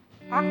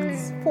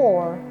Acts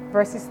 4,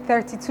 verses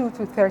 32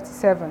 to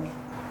 37.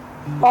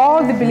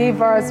 All the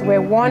believers were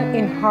one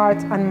in heart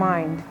and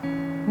mind.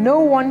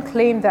 No one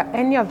claimed that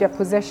any of their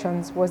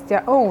possessions was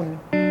their own,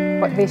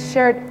 but they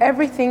shared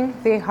everything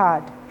they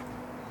had.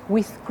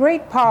 With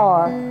great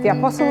power, the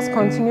apostles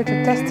continued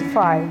to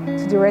testify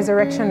to the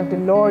resurrection of the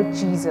Lord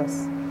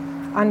Jesus.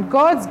 And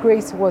God's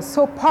grace was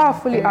so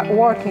powerfully at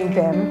work in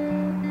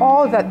them,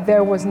 all that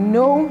there was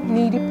no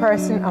needy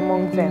person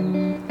among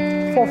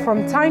them. For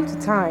from time to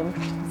time,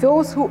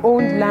 those who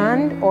owned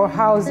land or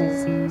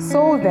houses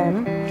sold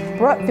them,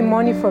 brought the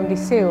money from the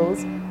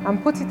sales,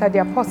 and put it at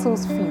the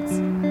apostles' feet,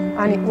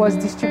 and it was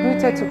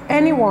distributed to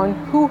anyone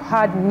who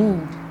had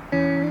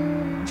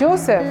need.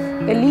 Joseph,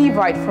 a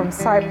Levite from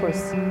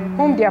Cyprus,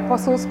 whom the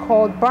apostles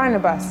called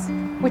Barnabas,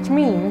 which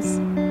means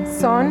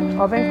son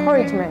of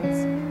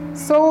encouragement,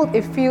 sold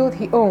a field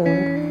he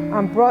owned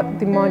and brought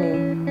the money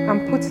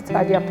and put it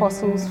at the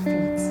apostles'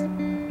 feet.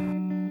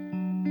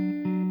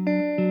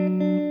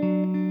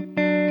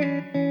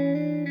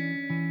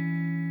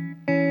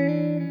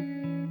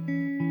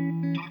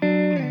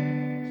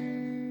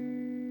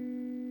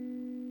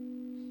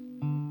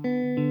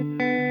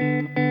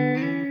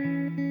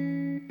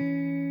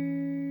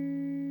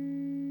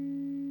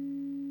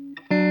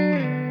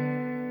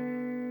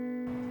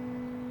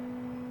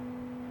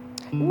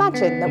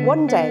 Imagine that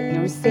one day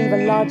you receive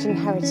a large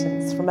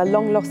inheritance from a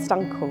long-lost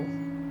uncle.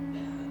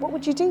 What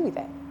would you do with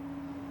it?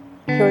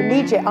 Your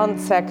immediate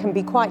answer can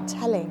be quite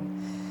telling.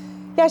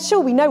 Yeah, sure,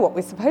 we know what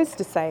we're supposed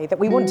to say, that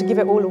we want to give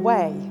it all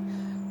away.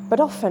 But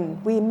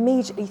often we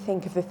immediately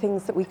think of the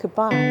things that we could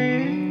buy.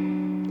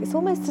 It's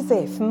almost as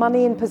if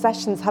money and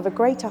possessions have a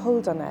greater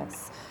hold on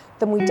us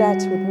than we dare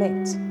to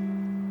admit.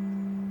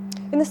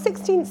 In the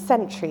 16th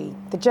century,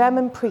 the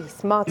German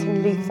priest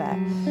Martin Luther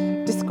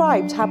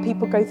described how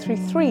people go through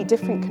 3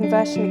 different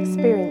conversion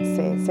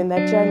experiences in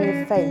their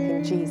journey of faith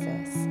in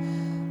Jesus: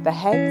 their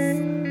heads,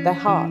 their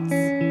hearts,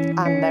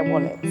 and their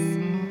wallets.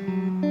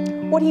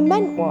 What he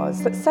meant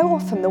was that so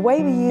often the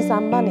way we use our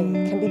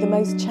money can be the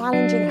most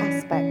challenging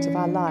aspect of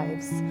our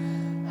lives,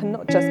 and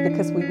not just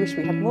because we wish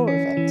we had more of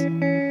it.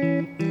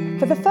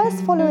 For the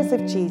first followers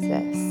of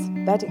Jesus,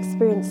 they'd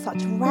experienced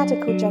such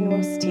radical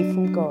generosity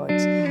from God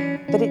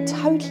that it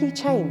totally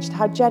changed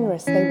how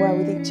generous they were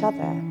with each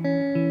other.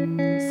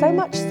 So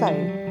much so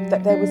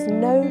that there was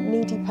no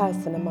needy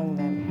person among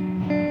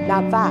them.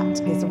 Now that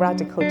is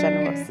radical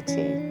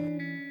generosity.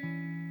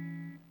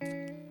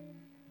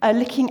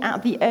 Looking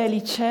at the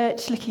early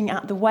church, looking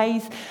at the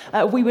ways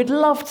we would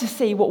love to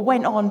see what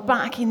went on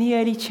back in the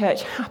early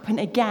church happen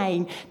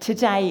again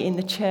today in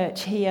the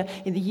church here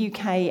in the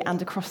UK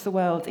and across the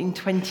world in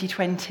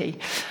 2020.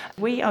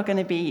 We are going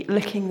to be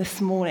looking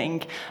this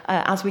morning,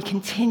 as we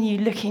continue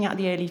looking at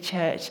the early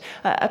church,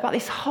 about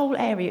this whole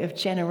area of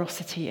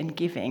generosity and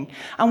giving,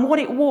 and what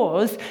it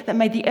was that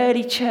made the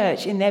early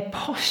church in their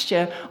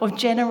posture of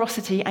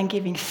generosity and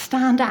giving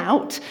stand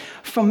out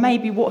from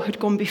maybe what had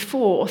gone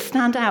before, or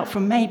stand out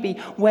from maybe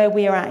where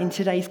we are at in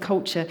today's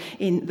culture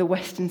in the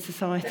Western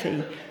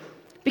society.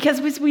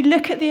 Because as we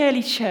look at the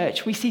early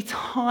church, we see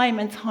time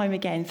and time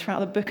again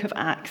throughout the book of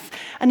Acts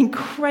an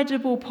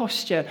incredible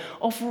posture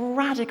of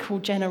radical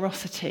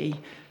generosity.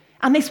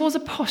 And this was a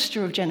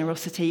posture of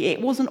generosity.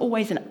 It wasn't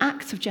always an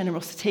act of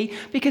generosity,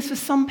 because for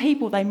some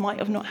people they might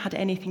have not had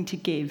anything to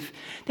give.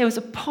 There was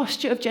a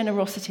posture of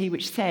generosity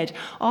which said,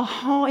 our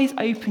heart is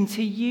open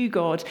to you,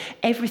 God.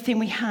 Everything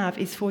we have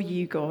is for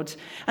you, God.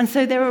 And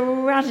so there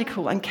are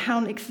radical and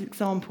countless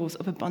examples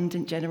of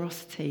abundant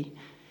generosity.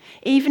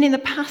 Even in the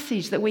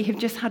passage that we have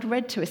just had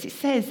read to us, it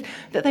says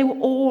that they were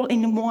all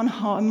in one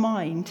heart and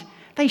mind.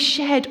 They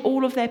shared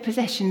all of their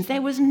possessions.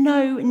 There was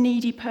no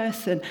needy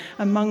person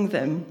among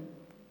them.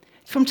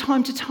 From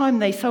time to time,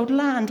 they sold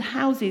land,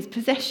 houses,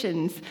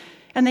 possessions,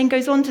 and then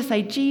goes on to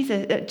say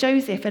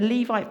Joseph, a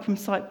Levite from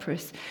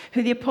Cyprus,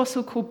 who the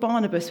apostle called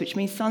Barnabas, which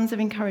means sons of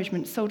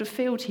encouragement, sold a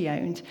field he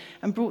owned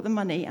and brought the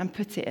money and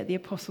put it at the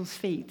apostles'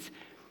 feet.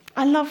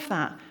 I love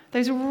that.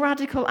 Those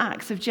radical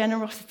acts of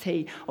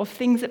generosity, of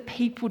things that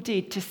people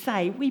did to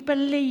say, we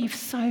believe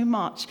so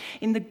much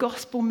in the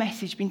gospel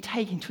message being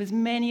taken to as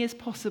many as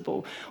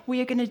possible. We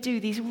are going to do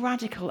these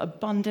radical,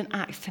 abundant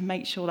acts to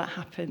make sure that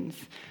happens.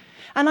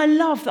 And I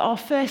love that our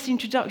first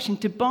introduction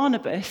to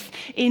Barnabas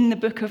in the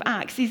book of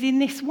Acts is in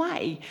this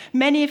way.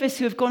 Many of us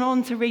who have gone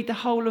on to read the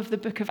whole of the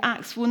book of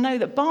Acts will know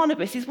that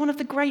Barnabas is one of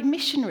the great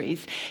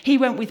missionaries. He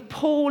went with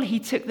Paul, he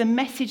took the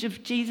message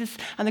of Jesus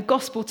and the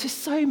gospel to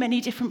so many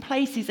different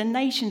places and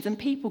nations and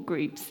people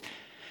groups.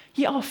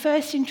 Yet our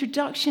first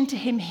introduction to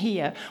him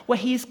here, where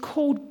he is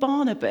called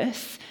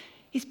Barnabas,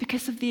 is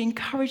because of the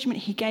encouragement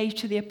he gave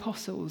to the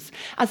apostles.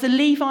 As a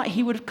Levite,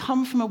 he would have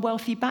come from a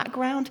wealthy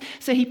background,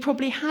 so he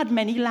probably had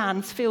many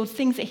lands, fields,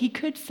 things that he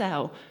could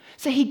sell.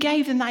 So he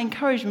gave them that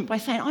encouragement by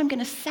saying, I'm going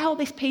to sell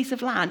this piece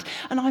of land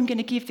and I'm going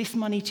to give this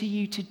money to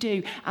you to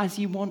do as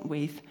you want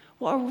with.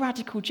 What a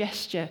radical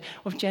gesture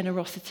of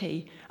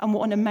generosity, and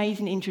what an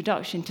amazing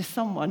introduction to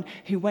someone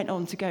who went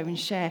on to go and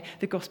share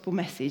the gospel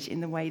message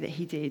in the way that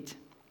he did.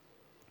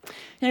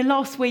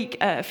 Last week,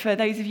 for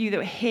those of you that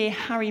were here,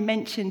 Harry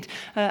mentioned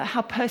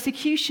how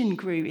persecution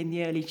grew in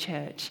the early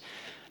church.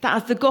 That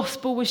as the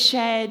gospel was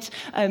shared,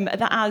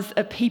 that as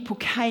people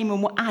came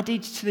and were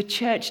added to the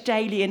church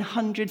daily in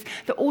hundreds,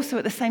 that also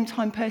at the same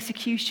time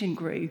persecution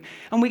grew.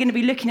 And we're going to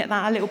be looking at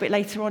that a little bit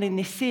later on in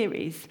this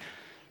series.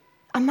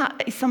 And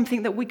that is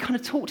something that we kind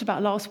of talked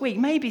about last week.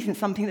 Maybe isn't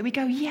something that we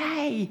go,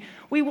 yay,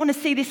 we want to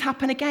see this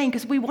happen again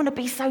because we want to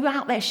be so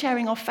out there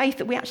sharing our faith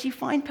that we actually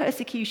find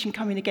persecution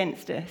coming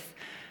against us.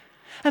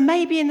 And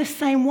maybe in the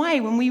same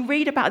way, when we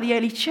read about the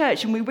early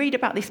church and we read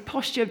about this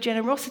posture of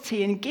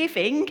generosity and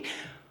giving,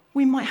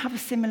 we might have a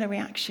similar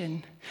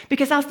reaction.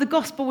 Because as the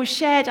gospel was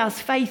shared,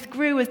 as faith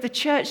grew, as the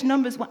church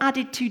numbers were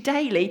added to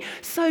daily,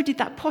 so did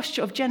that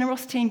posture of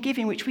generosity and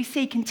giving, which we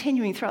see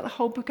continuing throughout the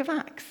whole book of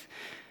Acts.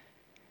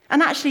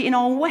 And actually, in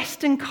our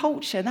Western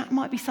culture, that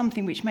might be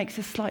something which makes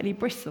us slightly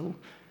bristle.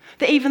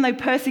 That even though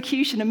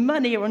persecution and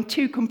money are on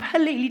two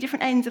completely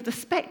different ends of the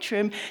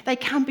spectrum, they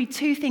can be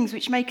two things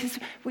which make us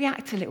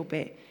react a little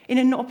bit in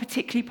a not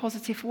particularly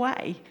positive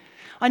way.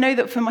 I know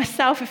that for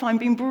myself, if I'm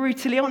being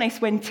brutally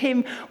honest, when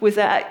Tim was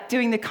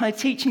doing the kind of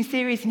teaching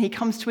series and he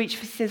comes to each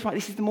of us and says, right,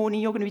 this is the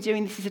morning you're going to be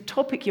doing, this is a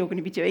topic you're going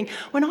to be doing.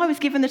 When I was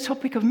given the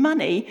topic of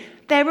money,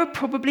 there were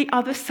probably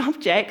other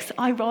subjects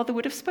I rather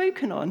would have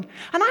spoken on.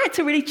 And I had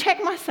to really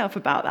check myself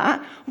about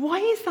that. Why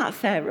is that,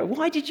 Sarah?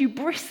 Why did you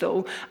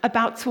bristle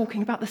about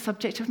talking about the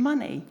subject of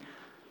money?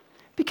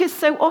 Because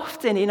so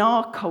often in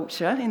our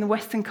culture, in the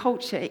Western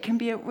culture, it can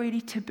be a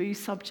really taboo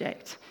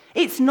subject.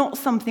 It's not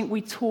something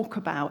we talk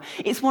about.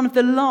 It's one of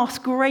the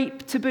last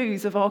great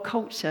taboos of our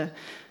culture.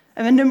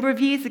 And a number of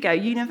years ago,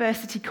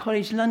 University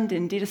College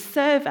London did a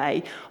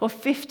survey of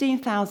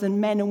 15,000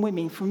 men and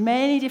women from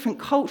many different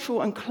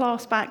cultural and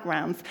class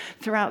backgrounds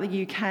throughout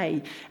the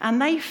UK.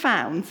 And they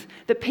found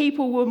that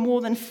people were more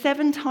than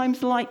 7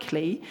 times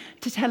likely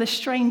to tell a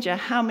stranger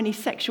how many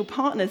sexual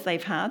partners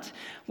they've had,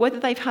 whether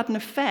they've had an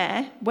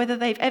affair, whether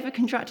they've ever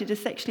contracted a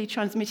sexually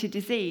transmitted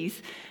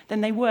disease, than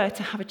they were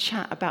to have a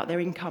chat about their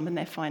income and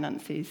their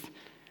finances.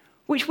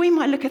 Which we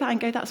might look at that and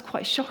go, that's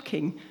quite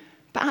shocking.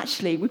 But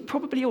actually, we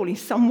probably all in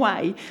some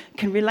way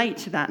can relate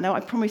to that. Now, I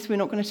promise we're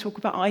not going to talk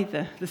about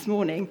either this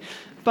morning,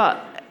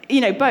 but,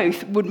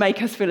 both would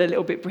make us feel a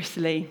little bit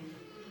bristly.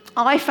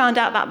 I found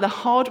out that the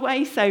hard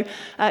way. So,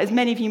 as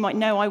many of you might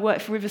know, I work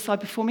for Riverside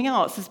Performing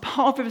Arts. As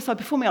part of Riverside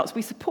Performing Arts,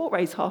 we support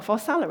raise half our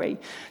salary.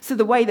 So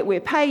the way that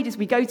we're paid is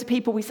we go to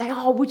people, we say,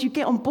 would you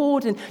get on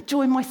board and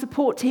join my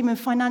support team and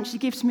financially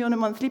give to me on a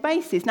monthly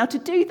basis? Now, to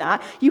do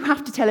that, you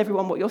have to tell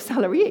everyone what your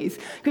salary is.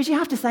 Because you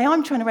have to say,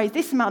 I'm trying to raise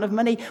this amount of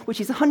money,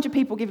 which is 100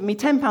 people giving me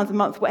 £10 a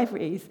month, whatever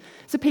it is.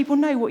 So people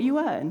know what you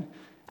earn.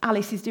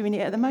 Alice is doing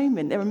it at the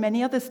moment. There are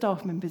many other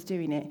staff members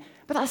doing it.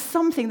 But that's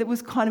something that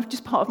was kind of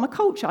just part of my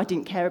culture. I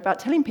didn't care about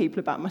telling people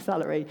about my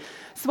salary.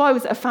 So I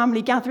was at a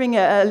family gathering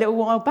a little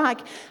while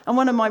back, and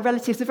one of my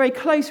relatives, a very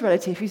close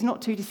relative who's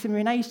not too dissimilar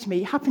in age to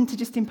me, happened to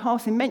just in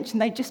passing mention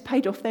they'd just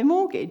paid off their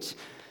mortgage.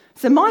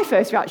 So my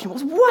first reaction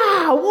was,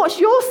 wow, what's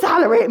your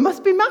salary? It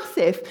must be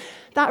massive.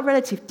 That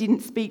relative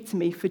didn't speak to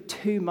me for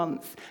 2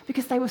 months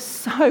because they were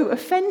so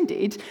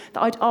offended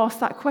that I'd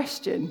asked that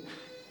question.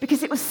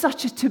 Because it was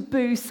such a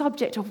taboo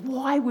subject of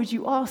why would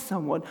you ask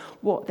someone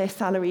what their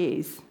salary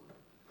is?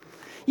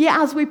 Yet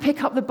as we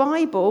pick up the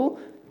Bible,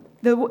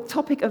 the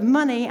topic of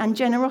money and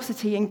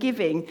generosity and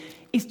giving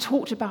is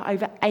talked about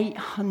over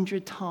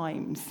 800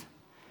 times.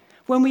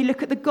 When we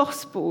look at the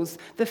Gospels,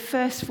 the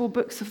first 4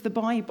 books of the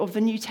Bible, of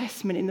the New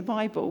Testament in the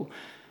Bible,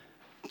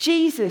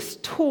 Jesus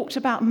talked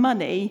about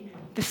money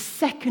the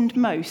second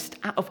most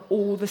out of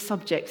all the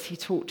subjects he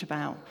talked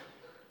about.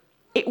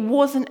 It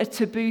wasn't a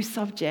taboo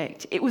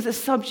subject. It was a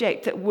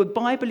subject that the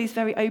Bible is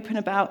very open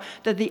about,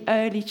 that the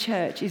early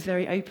church is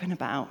very open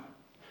about.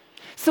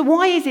 So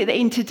why is it that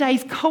in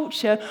today's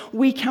culture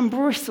we can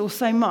bristle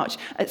so much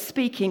at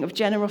speaking of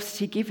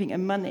generosity, giving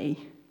and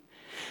money?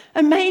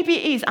 And maybe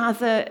it is,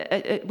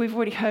 as we've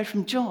already heard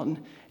from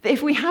John, that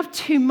if we have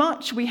too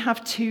much, we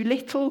have too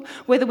little,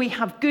 whether we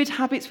have good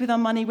habits with our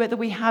money, whether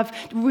we have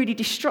really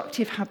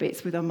destructive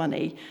habits with our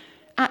money,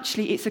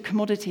 actually, it's a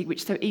commodity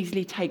which so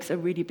easily takes a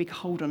really big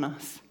hold on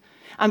us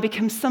and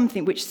becomes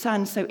something which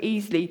can so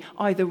easily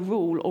either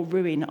rule or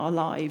ruin our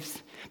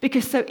lives.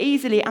 Because so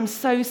easily and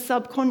so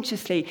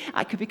subconsciously,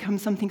 it could become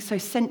something so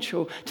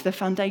central to the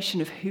foundation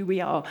of who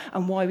we are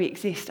and why we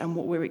exist and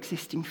what we're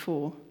existing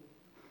for.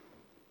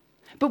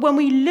 But when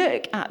we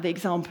look at the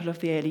example of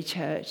the early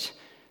church,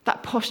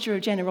 that posture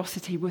of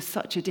generosity was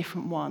such a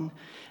different one,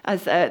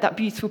 as that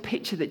beautiful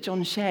picture that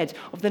John shared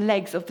of the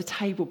legs of the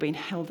table being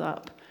held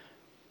up.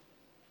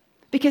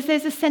 Because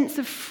there's a sense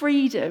of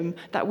freedom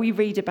that we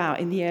read about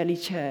in the early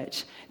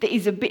church that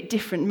is a bit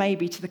different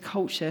maybe to the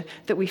culture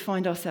that we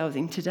find ourselves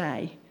in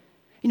today.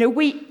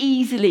 We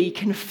easily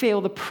can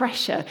feel the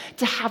pressure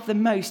to have the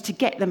most, to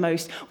get the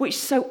most, which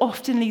so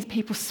often leaves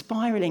people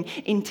spiraling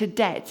into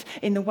debt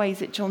in the ways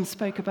that John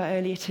spoke about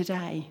earlier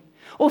today.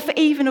 Or for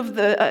even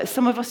of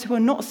some of us who are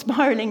not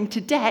spiraling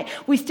to debt,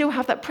 we still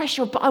have that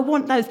pressure of, but I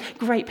want those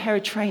great pair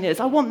of trainers.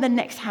 I want the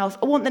next house.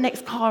 I want the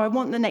next car. I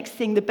want the next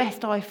thing, the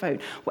best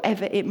iPhone,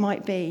 whatever it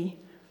might be.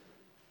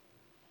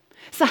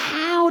 So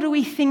how do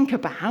we think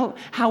about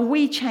how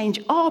we change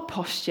our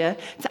posture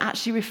to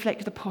actually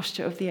reflect the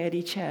posture of the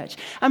early church?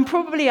 And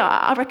probably,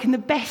 I reckon the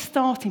best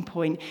starting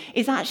point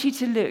is actually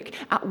to look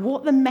at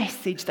what the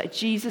message that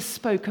Jesus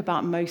spoke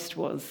about most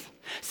was.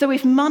 So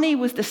if money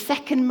was the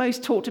second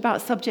most talked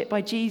about subject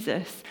by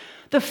Jesus,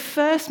 the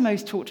first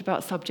most talked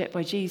about subject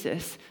by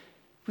Jesus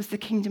was the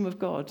kingdom of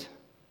God.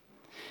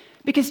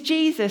 Because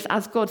Jesus,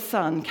 as God's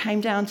Son,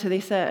 came down to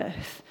this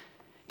earth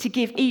to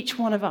give each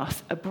one of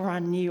us a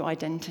brand new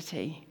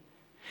identity.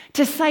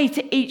 To say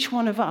to each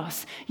one of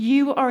us,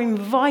 you are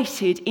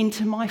invited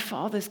into my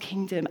Father's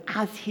kingdom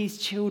as his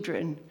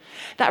children.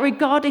 That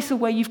regardless of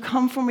where you've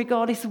come from,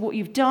 regardless of what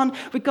you've done,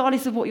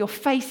 regardless of what you're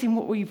facing,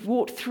 what we've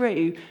walked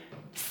through,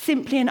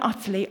 simply and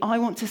utterly, I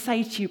want to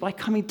say to you, by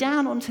coming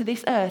down onto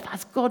this earth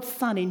as God's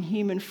Son in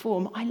human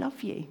form, I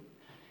love you.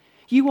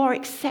 You are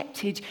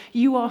accepted,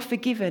 you are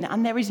forgiven,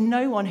 and there is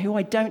no one who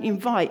I don't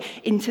invite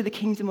into the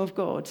kingdom of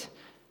God.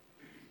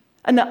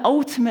 And that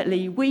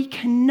ultimately we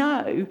can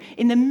know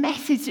in the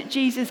message that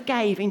Jesus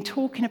gave in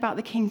talking about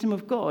the kingdom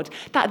of God,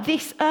 that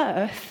this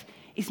earth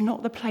is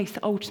not the place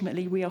that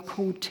ultimately we are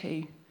called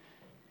to.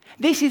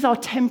 This is our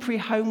temporary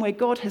home where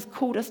God has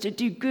called us to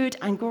do good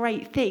and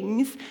great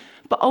things,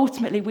 but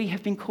ultimately we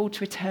have been called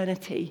to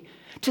eternity,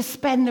 to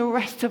spend the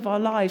rest of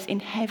our lives in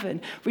heaven,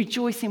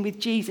 rejoicing with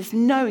Jesus,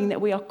 knowing that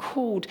we are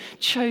called,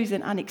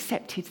 chosen, and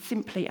accepted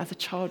simply as a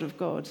child of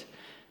God.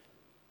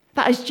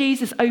 That as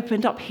Jesus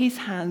opened up his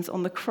hands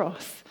on the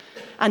cross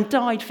and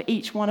died for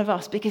each one of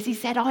us, because he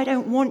said, I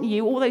don't want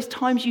you, all those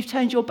times you've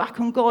turned your back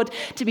on God,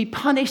 to be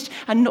punished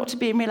and not to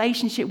be in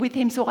relationship with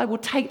him, so I will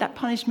take that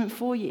punishment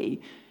for you.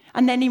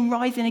 And then in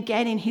rising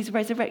again in his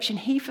resurrection,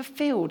 he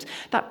fulfilled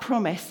that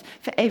promise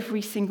for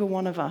every single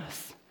one of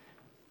us.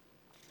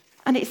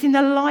 And it's in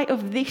the light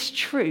of this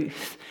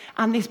truth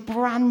and this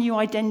brand new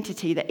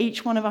identity that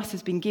each one of us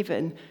has been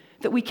given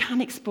that we can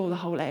explore the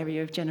whole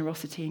area of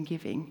generosity and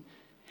giving.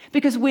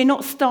 Because we're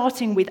not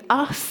starting with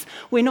us,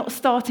 we're not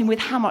starting with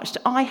how much do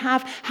I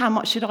have, how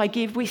much should I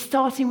give. We're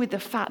starting with the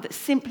fact that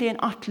simply and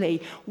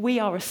utterly we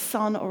are a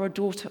son or a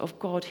daughter of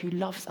God who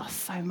loves us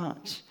so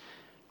much.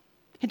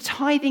 And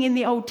tithing in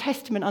the Old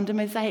Testament under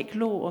Mosaic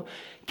law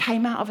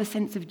came out of a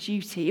sense of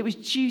duty. It was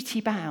duty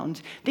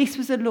bound. This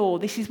was a law.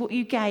 This is what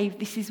you gave.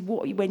 This is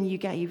what when you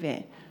gave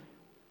it.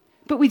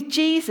 But with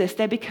Jesus,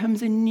 there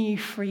becomes a new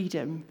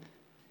freedom.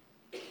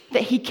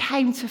 That he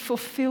came to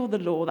fulfill the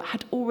law that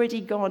had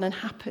already gone and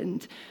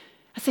happened.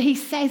 So he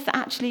says that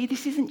actually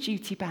this isn't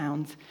duty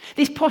bound.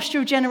 This posture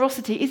of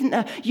generosity isn't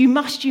a you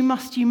must, you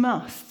must, you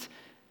must.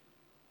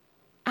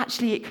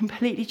 Actually, it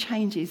completely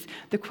changes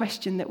the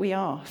question that we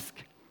ask.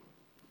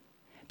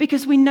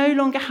 Because we no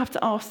longer have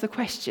to ask the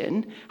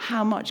question,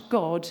 how much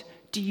God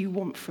do you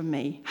want from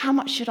me? How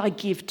much should I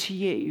give to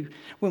you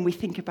when we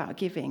think about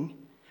giving?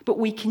 But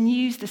we can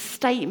use the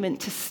statement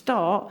to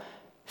start,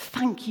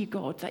 thank you,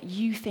 God, that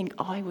you think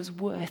I was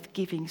worth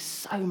giving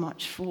so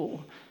much for.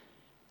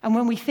 And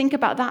when we think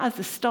about that as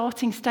the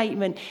starting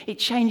statement, it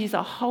changes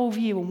our whole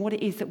view on what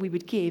it is that we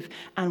would give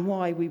and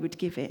why we would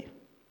give it.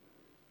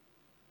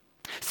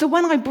 So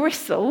when I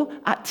bristle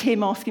at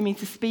Tim asking me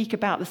to speak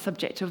about the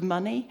subject of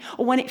money,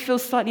 or when it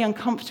feels slightly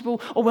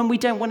uncomfortable, or when we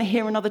don't want to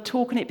hear another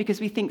talk on it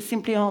because we think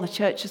simply, the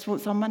church just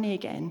wants our money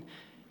again,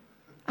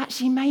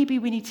 actually maybe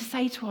we need to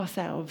say to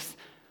ourselves,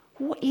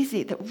 what is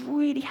it that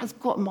really has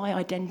got my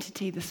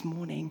identity this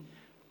morning?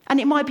 And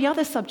it might be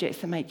other subjects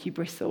that make you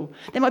bristle.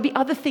 There might be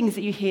other things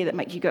that you hear that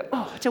make you go,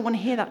 I don't want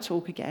to hear that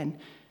talk again.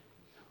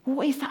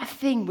 What is that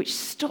thing which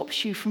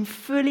stops you from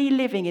fully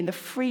living in the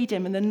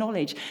freedom and the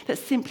knowledge that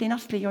simply and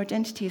utterly your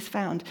identity is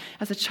found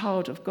as a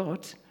child of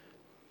God?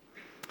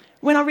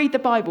 When I read the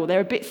Bible, there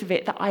are bits of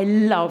it that I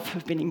love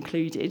have been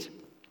included.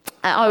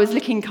 I was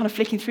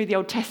flicking through the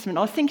Old Testament.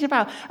 I was thinking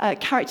about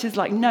characters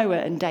like Noah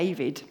and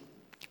David.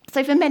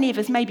 So for many of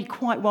us, maybe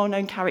quite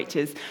well-known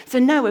characters. So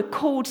Noah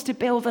called to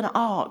build an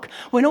ark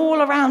when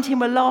all around him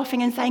were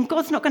laughing and saying,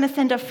 God's not going to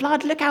send a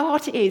flood, look how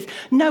hot it is.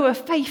 Noah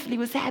faithfully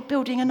was there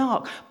building an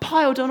ark,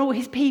 piled on all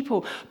his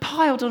people,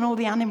 piled on all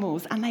the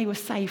animals, and they were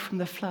saved from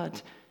the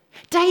flood.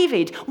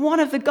 David, one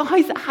of the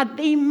guys that had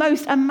the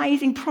most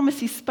amazing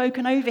promises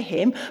spoken over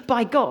him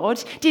by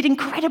God, did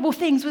incredible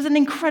things, was an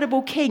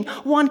incredible king,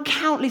 won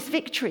countless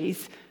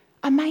victories.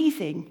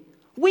 Amazing.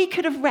 We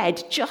could have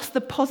read just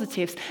the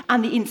positives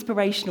and the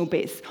inspirational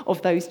bits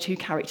of those two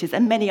characters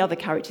and many other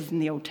characters in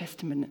the Old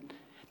Testament.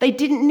 They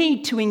didn't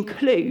need to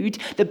include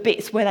the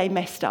bits where they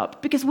messed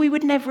up because we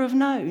would never have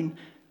known.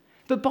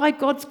 But by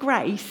God's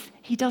grace,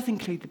 he does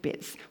include the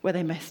bits where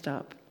they messed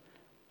up.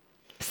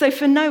 So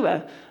for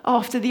Noah,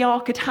 after the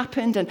ark had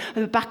happened and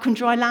they were back on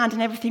dry land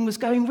and everything was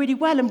going really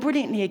well and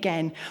brilliantly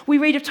again, we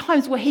read of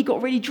times where he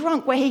got really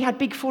drunk, where he had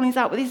big fallings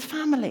out with his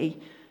family.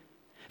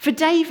 For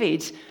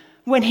David,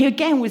 when he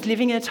again was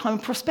living in a time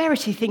of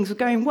prosperity, things were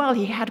going well,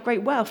 he had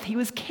great wealth, he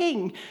was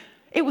king.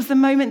 It was the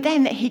moment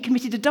then that he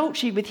committed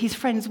adultery with his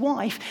friend's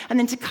wife, and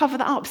then to cover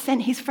that up,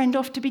 sent his friend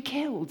off to be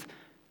killed.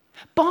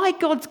 By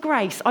God's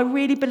grace, I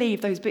really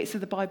believe those bits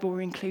of the Bible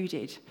were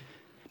included.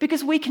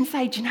 Because we can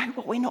say, do you know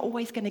what, we're not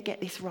always going to get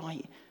this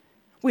right.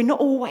 We're not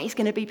always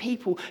going to be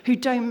people who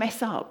don't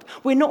mess up.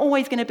 We're not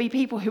always going to be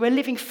people who are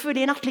living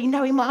fully and utterly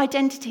knowing my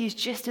identity is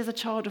just as a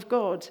child of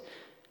God.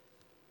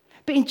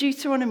 But in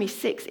Deuteronomy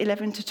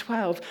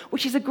 6:11-12,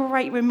 which is a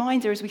great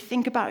reminder as we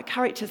think about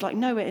characters like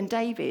Noah and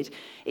David,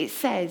 it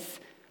says,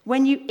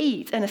 when you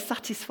eat and are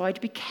satisfied,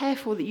 be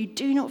careful that you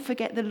do not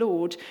forget the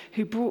Lord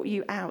who brought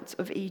you out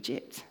of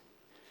Egypt.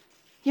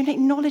 An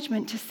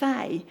acknowledgement to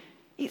say,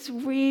 it's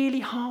really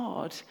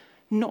hard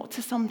not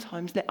to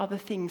sometimes let other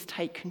things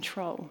take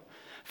control.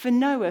 For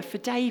Noah, for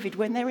David,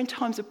 when they're in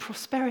times of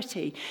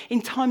prosperity,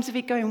 in times of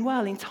it going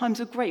well, in times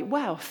of great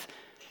wealth,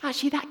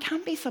 actually that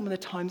can be some of the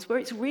times where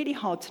it's really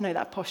hard to know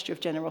that posture of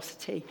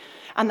generosity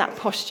and that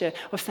posture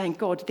of saying,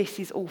 God, this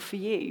is all for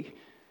you.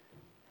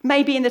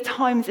 Maybe in the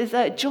times,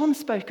 as John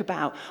spoke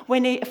about,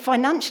 when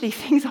financially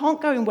things aren't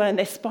going well and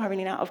they're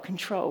spiraling out of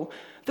control,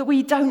 that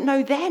we don't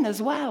know then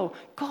as well,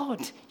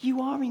 God,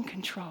 you are in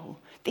control.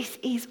 This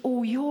is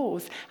all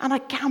yours. And I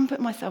can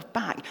put myself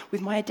back with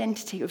my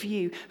identity of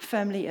you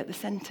firmly at the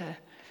centre.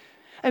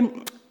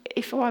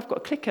 I've got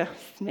a clicker,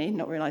 it's me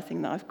not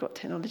realising that I've got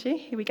technology.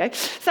 Here we go.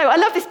 So I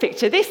love this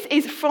picture. This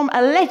is from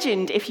a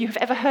legend, if you've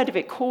ever heard of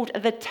it, called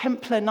the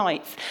Templar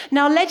Knights.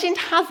 Now, legend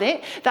has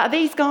it that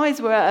these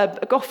guys were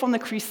off on the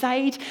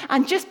crusade,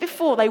 and just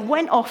before they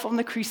went off on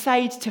the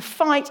crusade to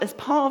fight as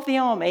part of the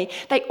army,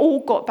 they all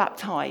got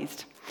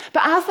baptised.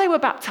 But as they were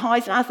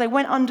baptised and as they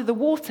went under the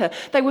water,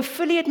 they were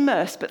fully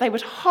immersed, but they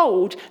would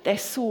hold their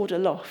sword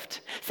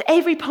aloft. So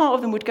every part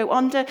of them would go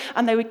under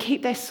and they would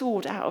keep their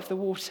sword out of the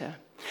water.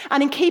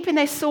 And in keeping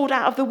their sword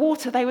out of the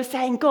water, they were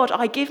saying, God,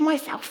 I give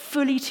myself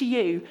fully to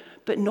you,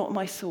 but not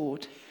my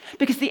sword.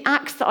 Because the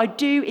acts that I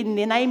do in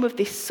the name of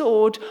this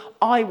sword,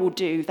 I will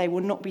do. They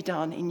will not be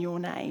done in your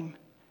name.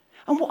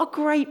 And what a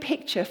great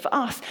picture for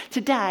us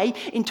today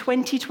in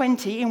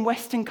 2020 in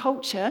Western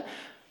culture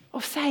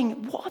of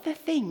saying, what are the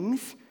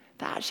things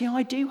that actually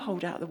I do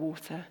hold out the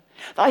water?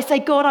 That I say,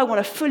 God, I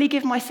want to fully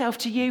give myself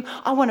to you.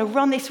 I want to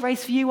run this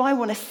race for you. I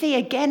want to see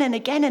again and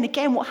again and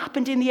again what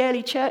happened in the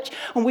early church.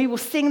 And we will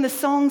sing the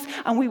songs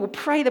and we will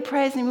pray the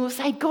prayers and we will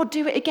say, God,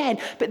 do it again.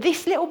 But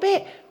this little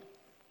bit,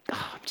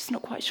 I'm just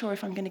not quite sure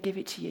if I'm going to give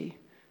it to you.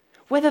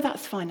 Whether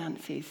that's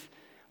finances,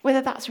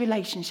 whether that's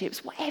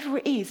relationships, whatever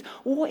it is,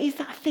 what is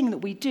that thing that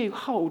we do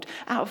hold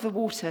out of the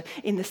water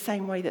in the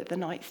same way that the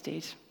knights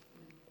did?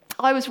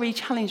 I was really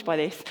challenged by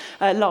this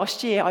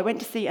last year. I went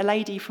to see a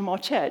lady from our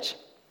church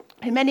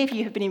who many of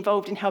you have been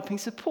involved in helping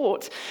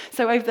support.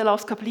 So over the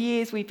last couple of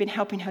years, we've been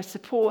helping her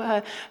support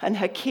her and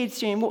her kids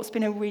during what's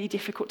been a really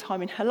difficult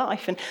time in her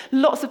life. And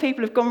lots of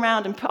people have gone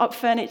around and put up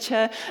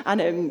furniture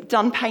and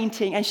done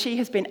painting, and she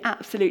has been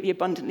absolutely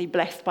abundantly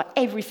blessed by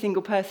every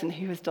single person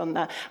who has done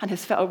that and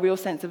has felt a real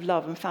sense of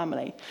love and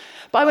family.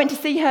 But I went to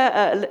see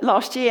her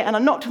last year, and I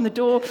knocked on the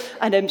door,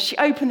 and she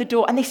opened the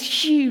door, and this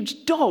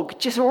huge dog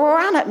just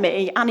ran at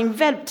me and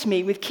enveloped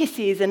me with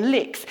kisses and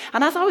licks.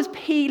 And as I was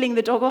peeling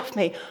the dog off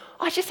me,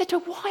 I just said to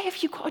her, why have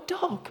you got a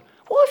dog?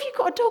 What have you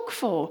got a dog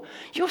for?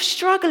 You're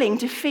struggling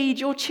to feed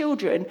your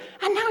children,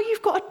 and now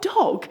you've got a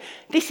dog.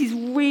 This is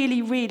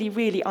really, really,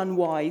 really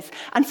unwise.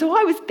 And so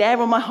I was there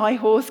on my high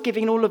horse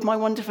giving all of my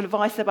wonderful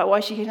advice about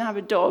why she can have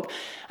a dog.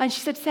 And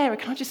she said, Sarah,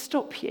 can I just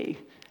stop you?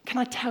 Can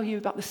I tell you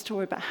about the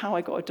story about how I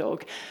got a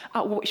dog?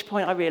 At which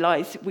point I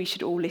realised we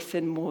should all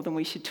listen more than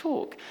we should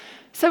talk.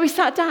 So we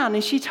sat down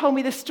and she told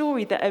me the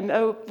story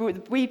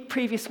that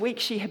previous week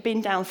she had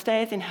been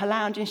downstairs in her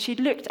lounge and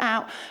she'd looked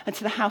out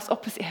into the house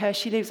opposite her.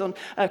 She lives on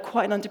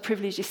quite an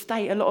underprivileged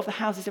estate. A lot of the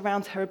houses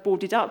around her are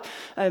boarded up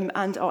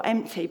and are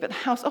empty, but the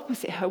house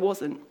opposite her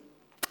wasn't.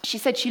 She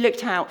said she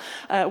looked out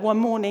one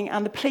morning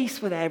and the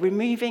police were there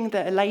removing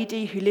the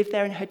lady who lived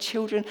there and her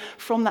children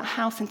from that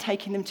house and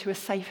taking them to a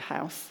safe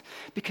house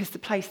because the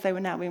place they were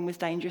now in was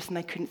dangerous and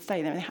they couldn't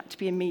stay there and they had to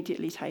be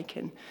immediately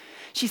taken.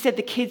 She said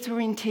the kids were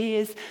in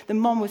tears, the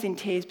mom was in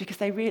tears because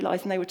they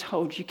realised and they were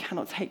told you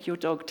cannot take your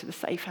dog to the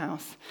safe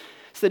house.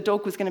 So the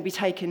dog was going to be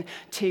taken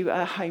to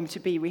a home to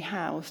be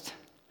rehoused.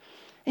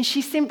 And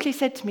she simply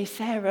said to me,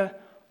 Sarah,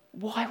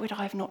 why would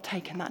I have not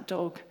taken that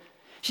dog?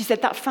 She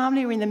said that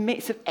family are in the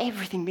midst of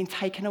everything being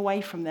taken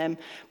away from them,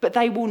 but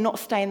they will not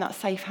stay in that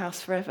safe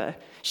house forever.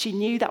 She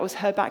knew that was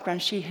her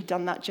background. She had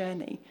done that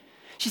journey.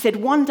 She said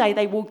one day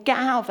they will get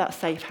out of that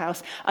safe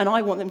house and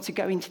I want them to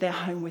go into their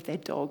home with their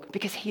dog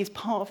because he is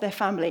part of their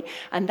family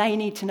and they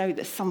need to know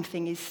that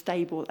something is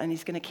stable and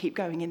is going to keep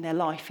going in their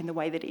life in the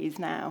way that it is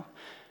now.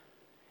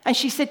 And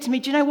she said to me,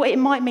 do you know what? It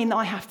might mean that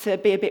I have to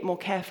be a bit more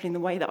careful in the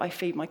way that I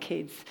feed my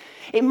kids.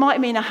 It might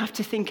mean I have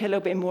to think a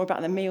little bit more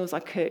about the meals I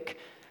cook.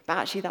 But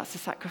actually, that's the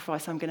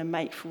sacrifice I'm going to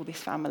make for this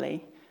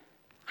family.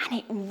 And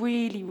it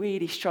really,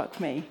 really struck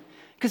me.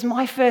 Because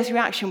my first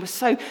reaction was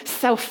so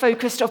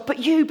self-focused of, but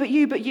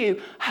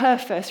you. Her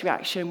first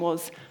reaction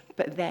was,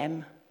 but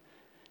them.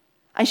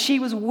 And she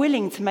was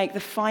willing to make the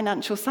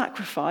financial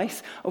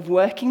sacrifice of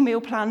working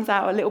meal plans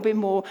out a little bit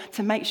more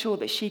to make sure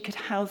that she could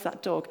house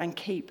that dog and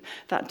keep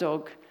that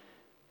dog.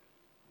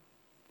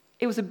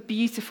 It was a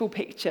beautiful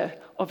picture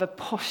of a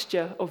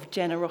posture of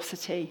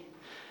generosity.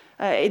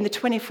 In the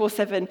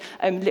 24/7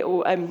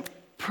 little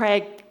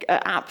prayer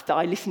app that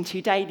I listen to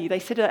daily, they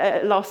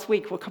said last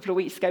week or a couple of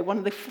weeks ago, one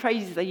of the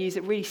phrases they used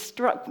that really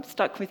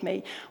stuck with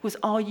me was,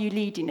 "Are you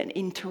leading an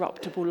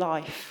interruptible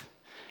life?"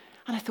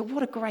 And I thought,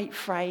 what a great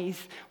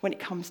phrase when it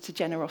comes to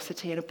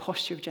generosity and a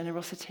posture of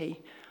generosity.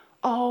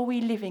 Are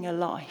we living a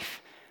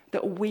life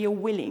that we are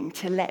willing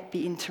to let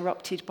be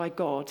interrupted by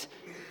God,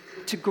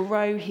 to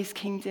grow his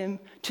kingdom,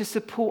 to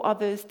support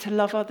others, to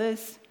love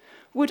others?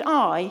 Would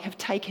I have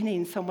taken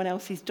in someone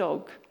else's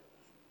dog?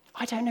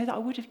 I don't know that I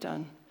would have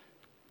done.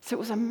 So it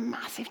was a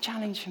massive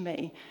challenge for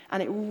me,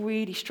 and it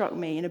really struck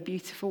me in a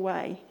beautiful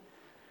way.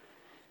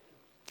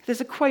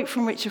 There's a quote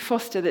from Richard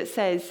Foster that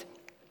says,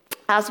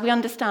 "As we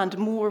understand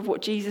more of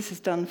what Jesus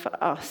has done for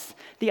us,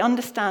 the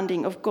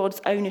understanding of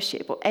God's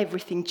ownership of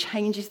everything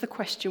changes the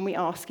question we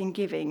ask in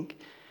giving.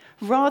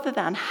 Rather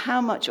than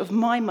how much of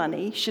my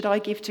money should I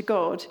give to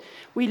God,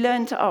 we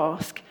learn to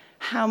ask,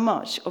 how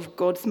much of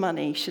God's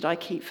money should I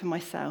keep for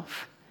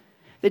myself?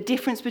 The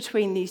difference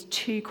between these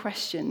two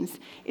questions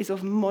is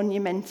of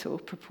monumental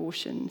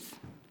proportions."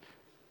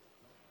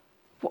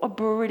 What a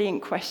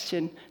brilliant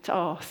question to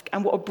ask,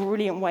 and what a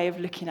brilliant way of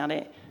looking at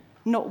it.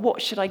 Not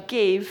what should I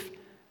give,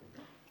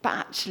 but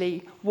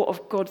actually, what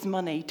of God's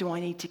money do I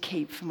need to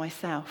keep for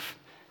myself?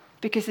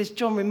 Because as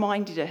John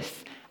reminded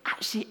us,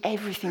 actually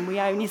everything we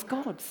own is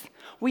God's.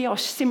 We are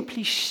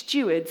simply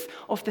stewards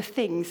of the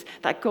things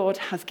that God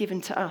has given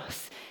to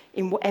us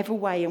in whatever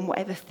way and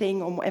whatever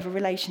thing or whatever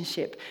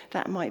relationship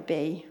that might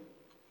be.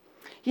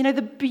 You know,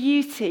 the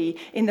beauty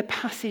in the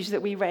passage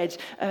that we read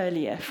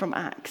earlier from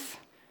Acts,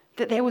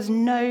 that there was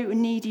no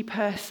needy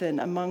person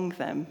among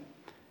them.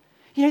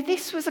 You know,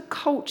 this was a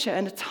culture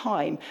and a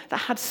time that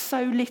had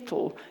so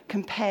little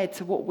compared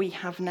to what we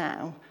have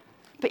now.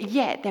 But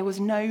yet there was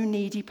no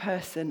needy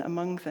person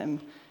among them.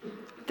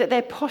 That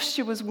their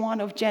posture was one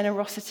of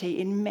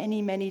generosity in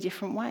many, many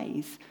different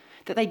ways.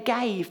 That they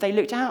gave, they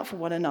looked out for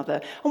one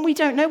another. And we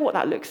don't know what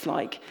that looks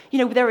like. You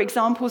know, there are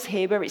examples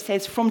here where it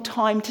says from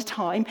time to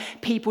time,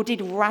 people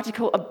did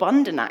radical,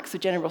 abundant acts of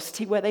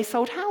generosity where they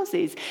sold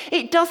houses.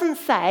 It doesn't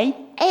say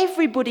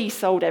everybody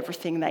sold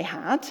everything they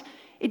had.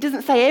 It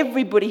doesn't say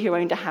everybody who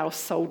owned a house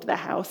sold their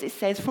house. It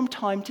says from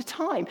time to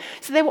time.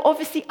 So there were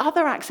obviously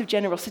other acts of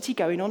generosity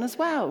going on as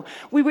well.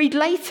 We read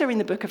later in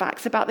the book of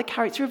Acts about the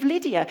character of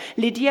Lydia.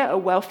 Lydia, a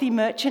wealthy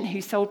merchant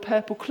who sold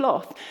purple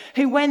cloth,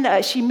 who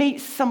when she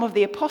meets some of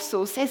the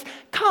apostles says,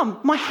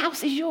 "Come, my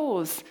house is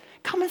yours.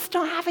 Come and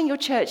start having your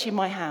church in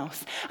my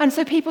house." And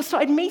so people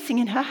started meeting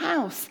in her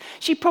house.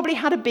 She probably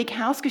had a big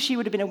house because she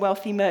would have been a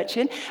wealthy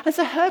merchant. And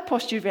so her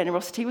posture of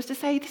generosity was to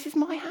say, "This is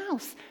my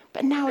house,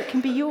 but now it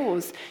can be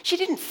yours." She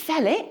didn't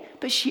sell it,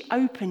 but she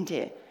opened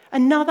it.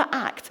 Another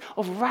act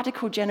of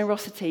radical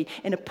generosity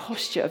in a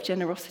posture of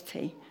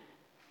generosity.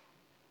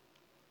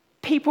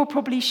 People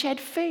probably shared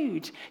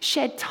food,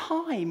 shared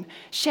time,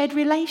 shared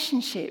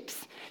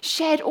relationships,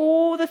 shared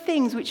all the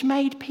things which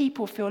made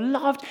people feel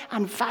loved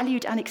and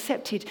valued and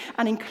accepted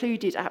and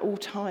included at all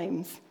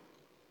times.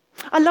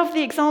 I love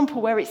the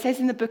example where it says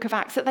in the book of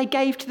Acts that they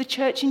gave to the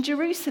church in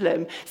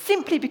Jerusalem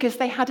simply because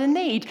they had a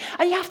need.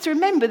 And you have to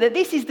remember that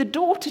this is the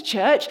daughter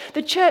church,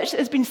 the church that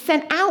has been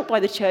sent out by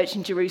the church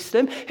in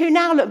Jerusalem, who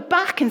now look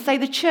back and say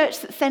the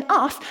church that sent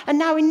us are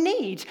now in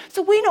need.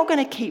 So we're not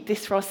going to keep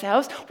this for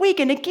ourselves. We're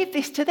going to give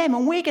this to them,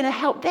 and we're going to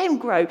help them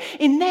grow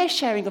in their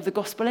sharing of the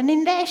gospel and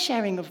in their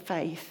sharing of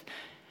faith.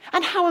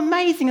 And how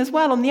amazing as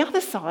well on the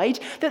other side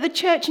that the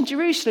church in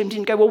Jerusalem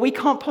didn't go, "Well, we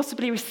can't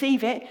possibly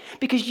receive it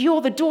because you're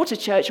the daughter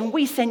church and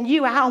we sent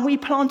you out and we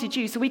planted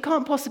you, so we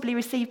can't possibly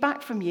receive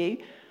back from you."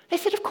 They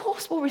said, "Of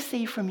course we'll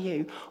receive from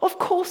you. Of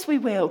course we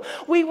will.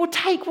 We will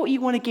take what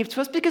you want to give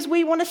to us because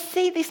we want to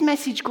see this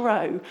message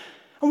grow."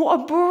 And what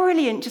a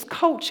brilliant just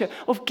culture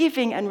of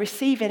giving and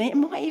receiving. It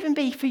might even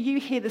be for you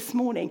here this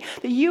morning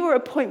that you are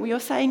at a point where you're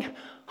saying,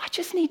 "I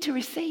just need to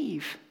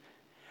receive."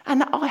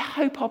 And I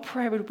hope our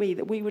prayer would be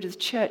that we would as a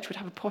church would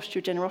have a posture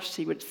of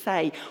generosity, would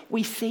say,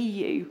 "We see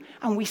you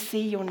and we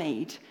see your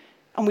need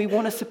and we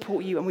want to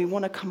support you and we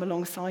want to come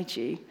alongside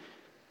you."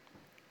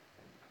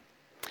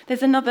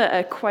 There's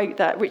another quote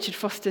that Richard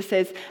Foster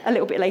says a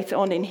little bit later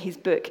on in his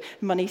book,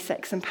 Money,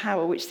 Sex and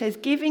Power, which says,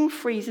 "Giving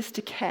frees us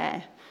to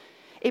care.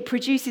 It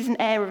produces an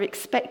air of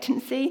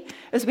expectancy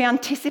as we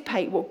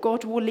anticipate what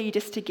God will lead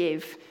us to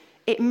give.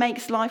 It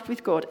makes life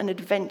with God an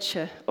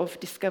adventure of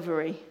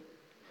discovery."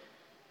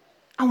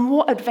 And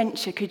what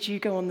adventure could you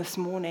go on this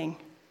morning?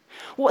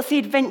 What's the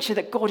adventure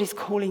that God is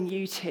calling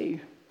you to?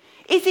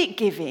 Is it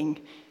giving?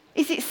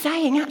 Is it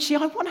saying, actually,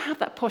 I want to have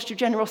that posture of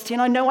generosity,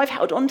 and I know I've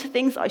held on to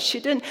things I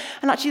shouldn't,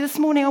 and actually this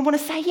morning I want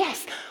to say,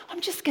 yes, I'm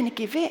just going to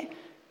give it.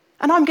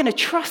 And I'm going to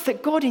trust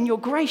that God, in your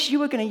grace,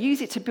 you are going to use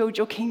it to build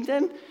your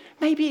kingdom.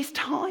 Maybe it's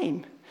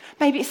time.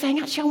 Maybe it's saying,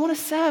 actually, I want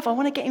to serve. I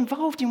want to get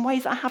involved in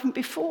ways that I haven't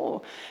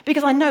before,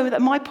 because I know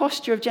that my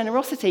posture of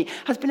generosity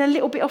has been a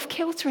little bit off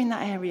kilter in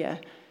that area.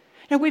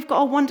 You know, we've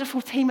got a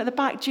wonderful team at the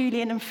back,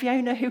 Julian and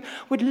Fiona, who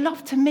would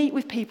love to meet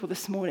with people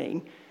this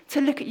morning,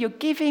 to look at your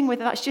giving,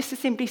 whether that's just to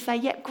simply say,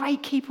 yep,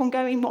 great, keep on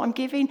going what I'm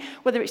giving,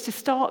 whether it's to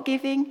start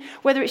giving,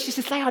 whether it's just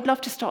to say, I'd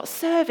love to start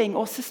serving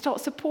or to start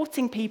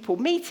supporting people,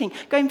 meeting,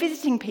 going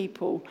visiting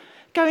people.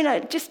 Go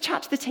and just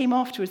chat to the team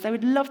afterwards. They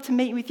would love to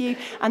meet with you,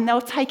 and they'll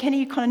take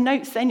any kind of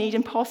notes they need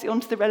and pass it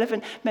on to the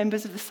relevant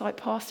members of the site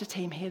pastor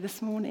team here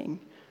this morning.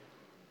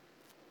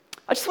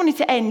 I just wanted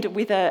to end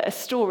with a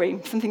story,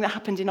 something that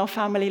happened in our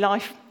family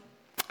life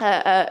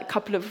a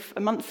couple of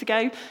months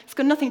ago. It's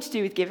got nothing to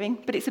do with giving,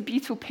 but it's a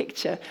beautiful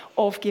picture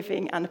of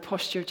giving and a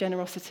posture of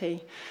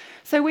generosity.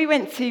 So we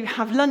went to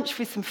have lunch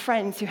with some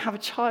friends who have a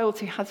child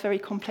who has very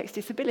complex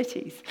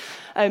disabilities.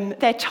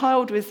 Their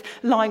child was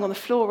lying on the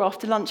floor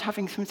after lunch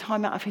having some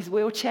time out of his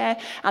wheelchair,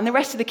 and the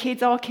rest of the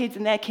kids, our kids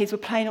and their kids, were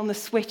playing on the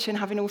Switch and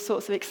having all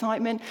sorts of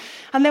excitement.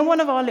 And then one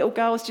of our little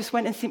girls just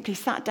went and simply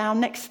sat down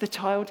next to the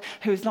child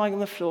who was lying on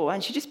the floor,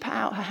 and she just put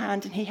out her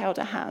hand and he held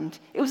her hand.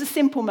 It was a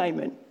simple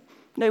moment.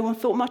 No one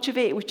thought much of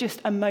it. It was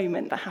just a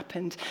moment that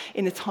happened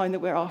in the time that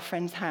we were at our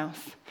friend's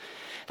house.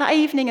 That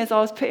evening, as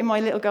I was putting my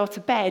little girl to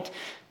bed,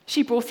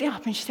 she brought it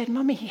up and she said,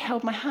 Mummy, he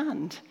held my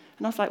hand.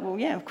 And I was like, well,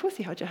 yeah, of course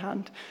he held your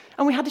hand.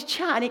 And we had a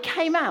chat, and it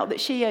came out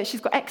that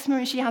she's got eczema,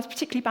 and she has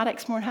particularly bad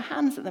eczema on her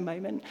hands at the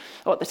moment,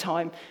 or at the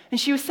time. And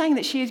she was saying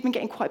that she has been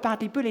getting quite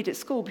badly bullied at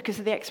school because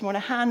of the eczema on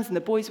her hands, and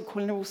the boys were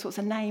calling her all sorts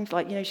of names,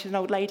 like, you know, she's an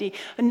old lady.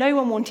 And no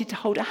one wanted to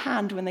hold her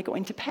hand when they got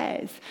into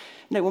pairs.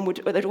 No one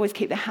would, they'd always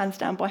keep their hands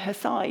down by her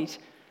side.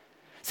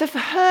 So for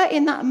her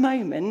in that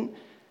moment,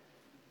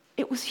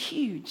 it was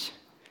huge,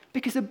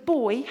 because a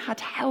boy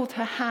had held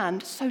her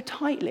hand so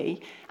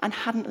tightly and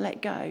hadn't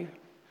let go.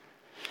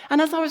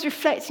 And as I was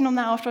reflecting on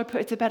that after I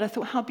put her to bed, I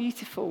thought, how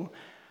beautiful.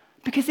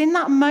 Because in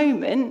that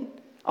moment,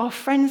 our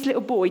friend's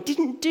little boy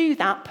didn't do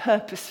that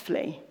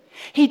purposefully.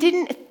 He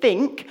didn't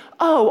think,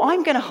 oh,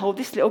 I'm going to hold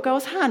this little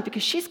girl's hand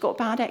because she's got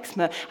bad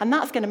eczema, and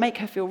that's going to make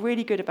her feel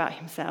really good about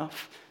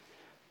himself.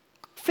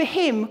 For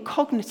him,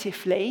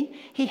 cognitively,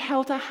 he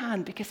held her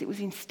hand because it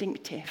was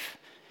instinctive.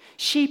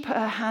 She put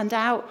her hand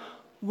out.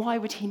 Why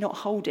would he not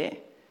hold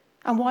it?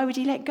 And why would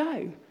he let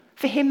go?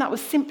 For him, that was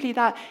simply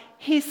that,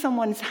 here's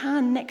someone's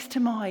hand next to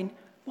mine.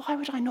 Why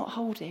would I not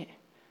hold it?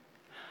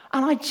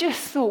 And I just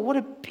thought, what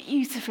a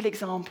beautiful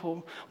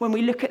example when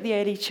we look at the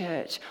early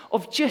church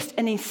of just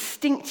an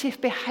instinctive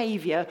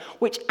behaviour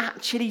which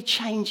actually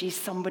changes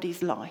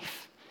somebody's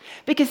life.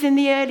 Because in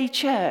the early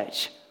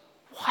church,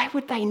 why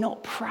would they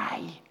not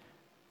pray?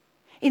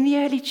 In the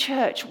early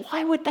church,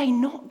 why would they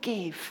not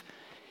give?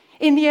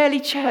 In the early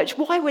church,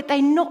 why would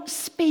they not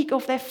speak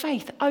of their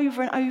faith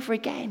over and over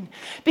again?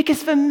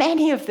 Because for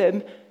many of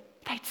them,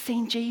 they'd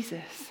seen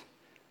Jesus.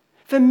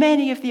 For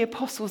many of the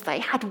apostles, they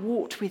had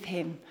walked with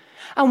him.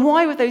 And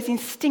why would those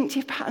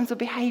instinctive patterns of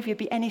behaviour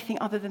be anything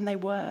other than they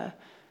were?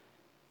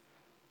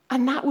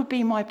 And that would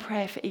be my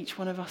prayer for each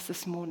one of us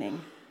this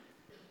morning.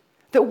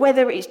 That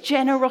whether it's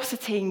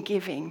generosity in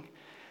giving,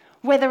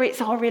 whether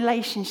it's our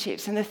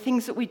relationships and the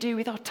things that we do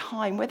with our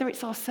time, whether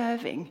it's our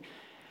serving,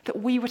 that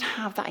we would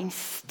have that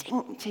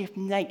instinctive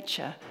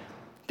nature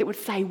that would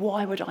say,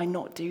 why would I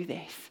not do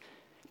this?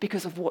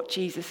 Because of what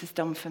Jesus has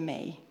done for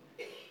me.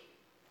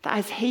 That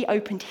as he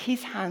opened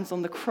his hands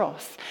on the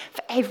cross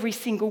for every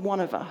single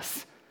one of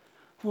us,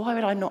 why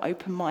would I not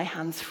open my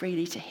hands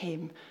freely to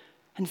him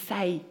and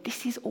say,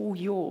 this is all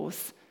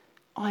yours.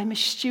 I'm a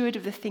steward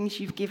of the things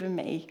you've given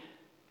me.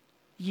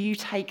 You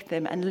take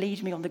them and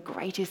lead me on the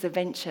greatest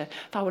adventure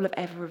that I will have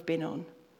ever have been on.